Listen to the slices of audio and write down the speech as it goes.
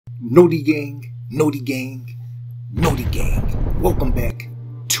Noti gang, Noti gang, Noti gang. Welcome back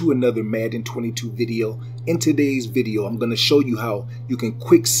to another Madden 22 video. In today's video, I'm going to show you how you can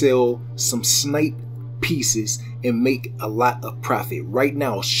quick sell some snipe pieces and make a lot of profit. Right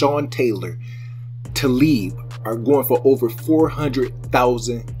now, Sean Taylor, Talib are going for over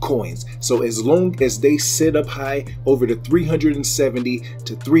 400,000 coins. So as long as they sit up high over the 370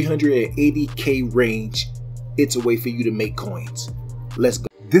 to 380K range, it's a way for you to make coins. Let's go.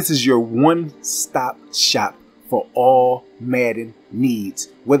 This is your one-stop shop for all Madden needs.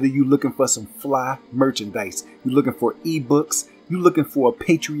 Whether you're looking for some fly merchandise, you're looking for ebooks, you're looking for a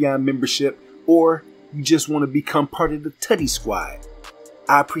Patreon membership, or you just want to become part of the Tutty Squad.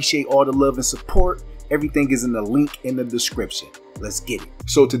 I appreciate all the love and support. Everything is in the link in the description. Let's get it.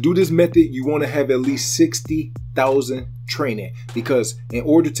 So to do this method, you want to have at least 60,000 training, because in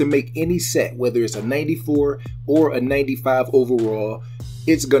order to make any set, whether it's a 94 or a 95 overall,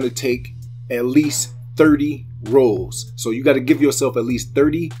 it's going to take at least 30 rolls. So you got to give yourself at least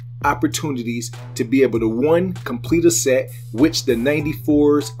 30 opportunities to be able to, one, complete a set, which the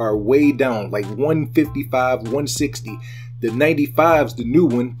 94s are way down, like 155, 160. The 95s, the new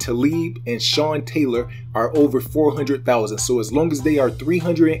one, Talib and Sean Taylor, are over 400,000. So as long as they are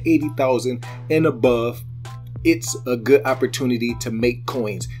 380,000 and above, it's a good opportunity to make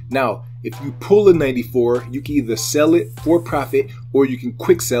coins. Now, if you pull a 94, you can either sell it for profit or you can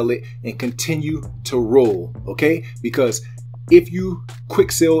quick sell it and continue to roll, okay? Because if you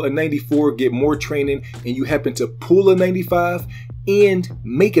quick sell a 94, get more training, and you happen to pull a 95 and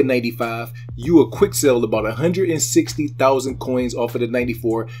make a 95, you will quick sell about 160,000 coins off of the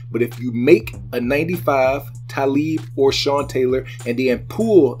 94. But if you make a 95, Talib or Sean Taylor, and then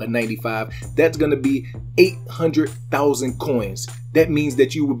pull a 95, that's going to be 800,000 coins. That means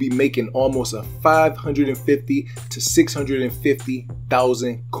that you will be making almost a 550 to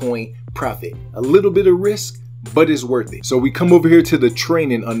 650,000 coin profit. A little bit of risk, but it's worth it. So we come over here to the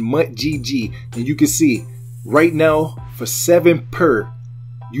training on MUT.GG, and you can see right now for 7 per,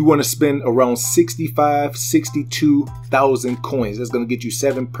 you want to spend around 62,000 coins. That's going to get you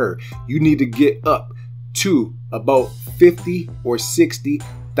 7 per. You need to get up to about 50 or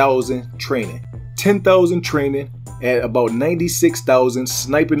 60,000 training. 10,000 training at about 96,000,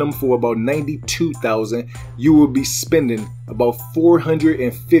 sniping them for about 92,000, you will be spending about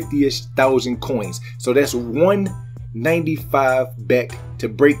 450-ish thousand coins. So that's 195 back to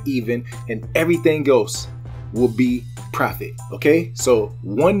break even, and everything else will be profit. Okay, so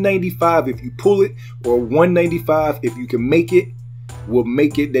 195 if you pull it, or 195 if you can make it, will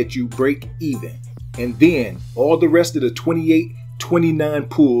make it that you break even. And then all the rest of the 28, 29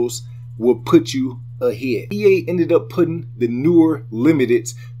 pulls will put you ahead. EA ended up putting the newer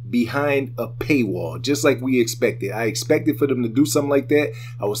limiteds behind a paywall, just like we expected. I expected for them to do something like that.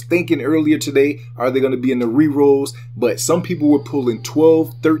 I was thinking earlier today, are they going to be in the re-rolls? But some people were pulling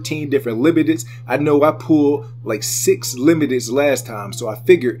 12, 13 different limiteds. I know I pulled like 6 limiteds last time, so I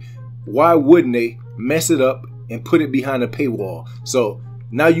figured, why wouldn't they mess it up and put it behind a paywall? So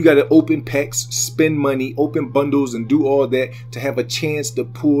now you got to open packs, spend money, open bundles, and do all that to have a chance to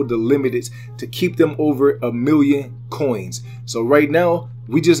pull the limiteds to keep them over 1,000,000 coins. So right now,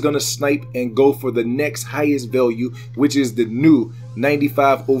 we're just going to snipe and go for the next highest value, which is the new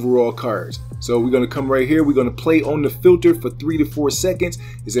 95 overall cards. So we're going to come right here. We're going to play on the filter for 3 to 4 seconds.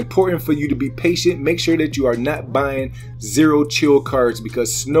 It's important for you to be patient. Make sure that you are not buying zero chill cards,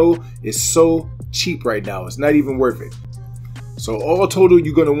 because snow is so cheap right now. It's not even worth it. So all total,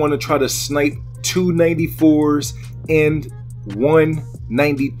 you're going to want to try to snipe 2 94s and 1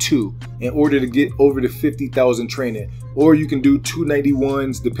 92 in order to get over the 50,000 training. Or you can do 2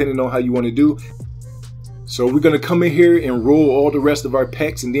 91s depending on how you want to do. So we're going to come in here and roll all the rest of our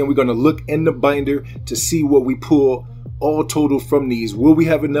packs, and then we're going to look in the binder to see what we pull all total from these. Will we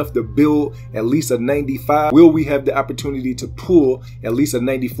have enough to build at least a 95? Will we have the opportunity to pull at least a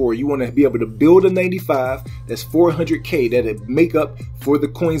 94? You want to be able to build a 95, that's 400K, that'll make up for the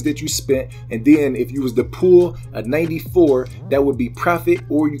coins that you spent. And then if you was to pull a 94, that would be profit,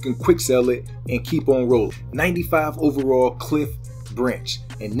 or you can quick sell it and keep on rolling. 95 overall Cliff Branch,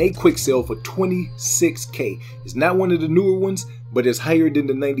 and they quick sell for 26K. It's not one of the newer ones, but it's higher than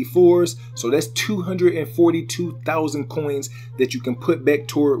the 94s. So that's 242,000 coins that you can put back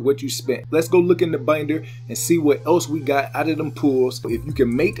toward what you spent. Let's go look in the binder and see what else we got out of them pulls. If you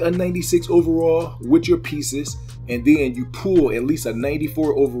can make a 96 overall with your pieces, and then you pull at least a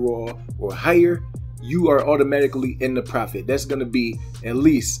 94 overall or higher, you are automatically in the profit. That's going to be at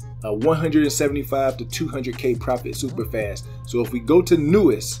least a 175 to 200K profit super fast. So if we go to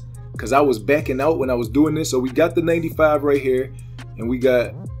newest, because I was backing out when I was doing this. So we got the 95 right here, and we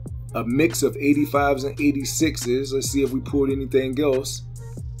got a mix of 85s and 86s. Let's see if we pulled anything else.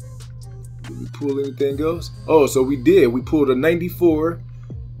 Did we pull anything else? Oh, so we did. We pulled a 94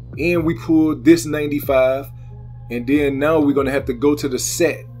 and we pulled this 95. And then now we're going to have to go to the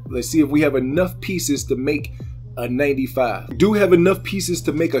set. Let's see if we have enough pieces to make a 95. We do have enough pieces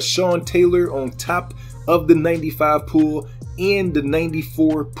to make a Sean Taylor on top of the 95 pull and the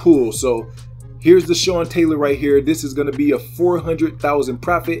 94 pull. So here's the Sean Taylor right here. This is going to be a 400,000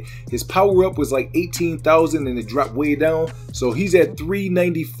 profit. His power up was like 18,000 and it dropped way down. So he's at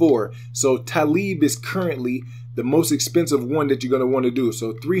 394. So Talib is currently the most expensive one that you're going to want to do.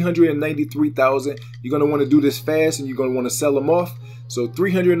 So 393,000. You're going to want to do this fast and you're going to want to sell them off. So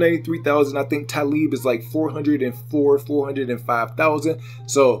 393,000. I think Talib is like 404, 405,000.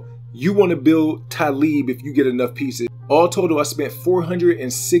 So you want to build Talib if you get enough pieces. All total, I spent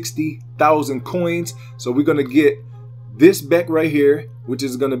 460,000 coins. So we're going to get this back right here, which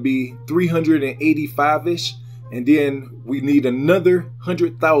is going to be 385-ish. And then we need another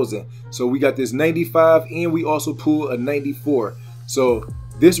 100,000. So we got this 95 and we also pull a 94. So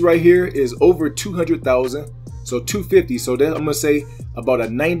this right here is over 200,000. So 250. So that I'm going to say about a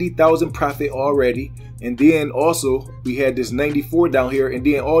 90,000 profit already. And then also we had this 94 down here and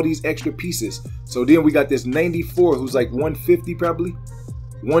then all these extra pieces. So then we got this 94 who's like 150 probably,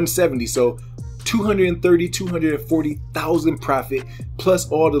 170. So 230, 240,000 profit plus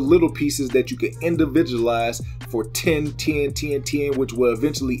all the little pieces that you can individualize for 10, 10, 10, 10, which will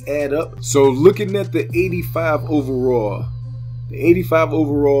eventually add up. So looking at the 85 overall, the 85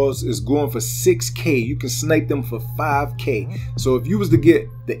 overalls is going for 6K. You can snipe them for 5K. So if you was to get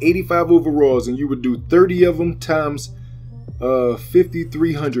the 85 overalls and you would do 30 of them times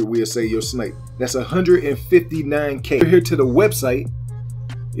 5,300, we'll say your snipe. That's 159K. Over here to the website.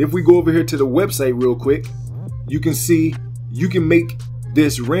 If we go over here to the website real quick, you can see you can make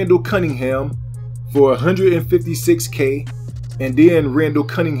this Randall Cunningham for 156K, and then Randall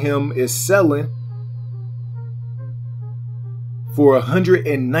Cunningham is selling for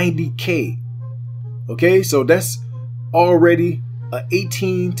 190K. Okay, so that's already a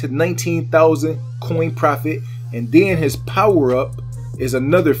 18 to 19,000 coin profit, and then his power up is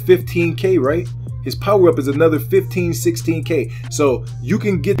another 15K, right? His power up is another 15, 16K. So you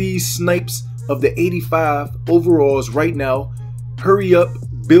can get these snipes of the 85 overalls right now. Hurry up,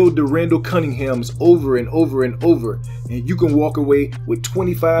 build the Randall Cunninghams over and over and over. And you can walk away with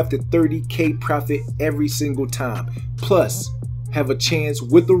 25 to 30K profit every single time. Plus, have a chance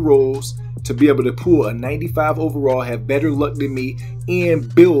with the rolls to be able to pull a 95 overall, have better luck than me,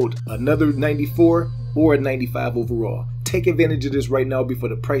 and build another 94 or a 95 overall. Take advantage of this right now before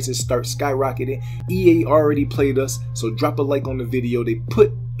the prices start skyrocketing. EA already played us, so drop a like on the video. They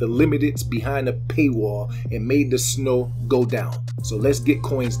put the limiteds behind a paywall and made the snow go down. So let's get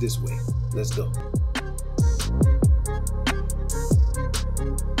coins this way. Let's go.